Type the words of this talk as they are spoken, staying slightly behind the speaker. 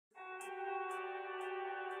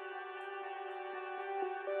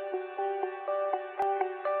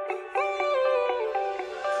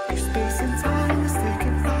space and time, let's take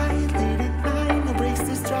it right. Late at night, no breaks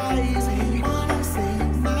to strides. Say you wanna, say you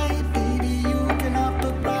might, baby, you can up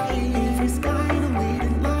a ride. Every sky, no wait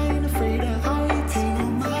in line, afraid of heights. Pay no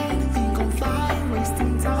mind, ain't gon' fly,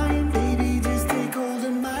 wasting time. Baby, just take hold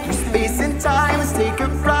of mine. Space and time, let's take a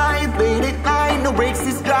ride. Late at night, no breaks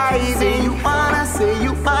to strides. Say you wanna, say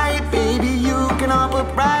you might, baby, you can up a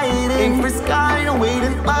ride. Every sky, no wait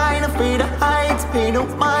in line, afraid of heights. Pay no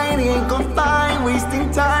mind, ain't gon' fly, wasting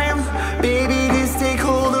time. Baby, just take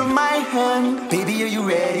hold of my hand. Baby, are you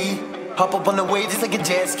ready? Hop up on the wave just like a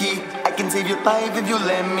jet ski. I can save your life if you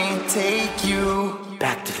let me take you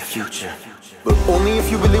back to the future. But only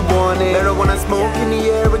if you really want it. Let her wanna smoke in the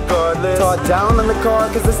air regardless. Talk down on the car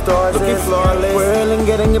cause the stars looking flawless. Whirling,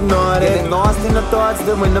 getting hypnotic, getting lost in the thoughts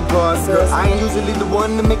during the process. I ain't usually the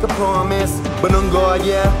one to make a promise, but on God,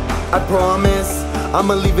 yeah, I promise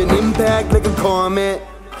I'ma leave an impact like a comet.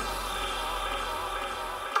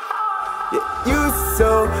 Yeah, you're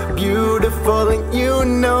so beautiful and you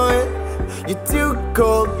know it. You're too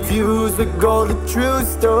cold, fused with gold, a true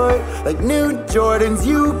story. Like new Jordans,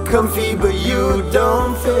 you comfy but you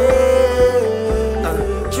don't fit.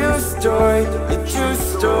 True story, a true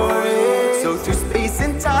story. So through space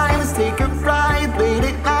and time, let's take a ride. Late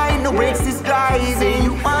at night, no breaks to strides. Say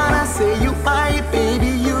you wanna, say you might,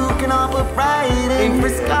 baby, you can hop a ride. Aim for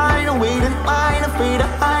sky, no wait in line, afraid of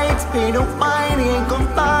heights. Pay no mind, ain't gon'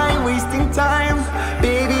 fly, wasting time.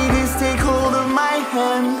 Baby, just take hold of my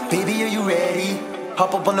hand. Baby, are you ready?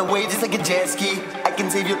 Hop up on the wave just like a jet ski. I can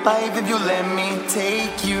save your life if you let me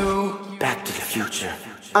take you back to the future.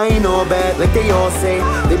 I ain't all bad like they all say.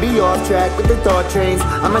 They be off track with the thought trains.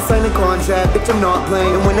 I'ma sign a contract, bitch, I'm not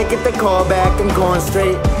playing. And when I get the call back, I'm going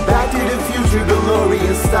straight back to the future,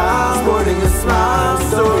 DeLorean style. Sporting a smile,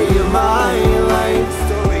 story of my life.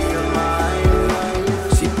 Story of my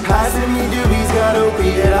life. She passing me doobies, got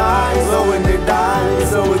opiate eyes, lowering their dimes,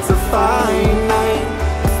 so it's a fine night.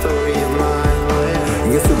 Story of my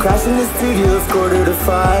life. Guess who crashed in the studio, it's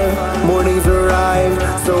 4:45. Mornings arrive,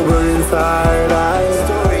 sober and tired-eyed.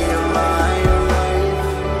 Story of my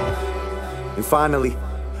life. And finally,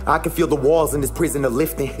 I can feel the walls in this prison are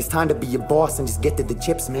lifting. It's time to be a boss and just get to the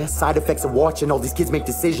chips, man. Side effects of watching all these kids make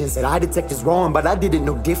decisions that I detect is wrong, but I didn't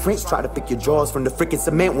know difference. Try to pick your jaws from the freaking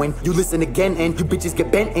cement when you listen again and you bitches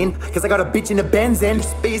get bent in. Cause I got a bitch in the Benz and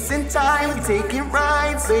space and time, taking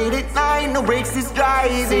rides. Late at night, no breaks to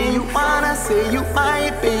strides. Say you wanna, say you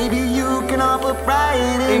might, baby, you can hop a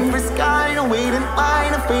ride. Aim for sky, no wait in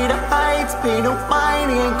line, afraid of heights. Pay no mind,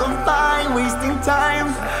 ain't gon' fly, wasting time.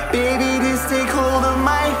 Baby, just take hold of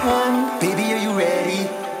my hand. Baby, are you ready?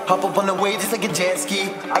 Hop up on the wave just like a jet ski.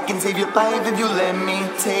 I can save your life if you let me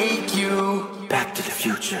take you back to the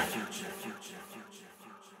future.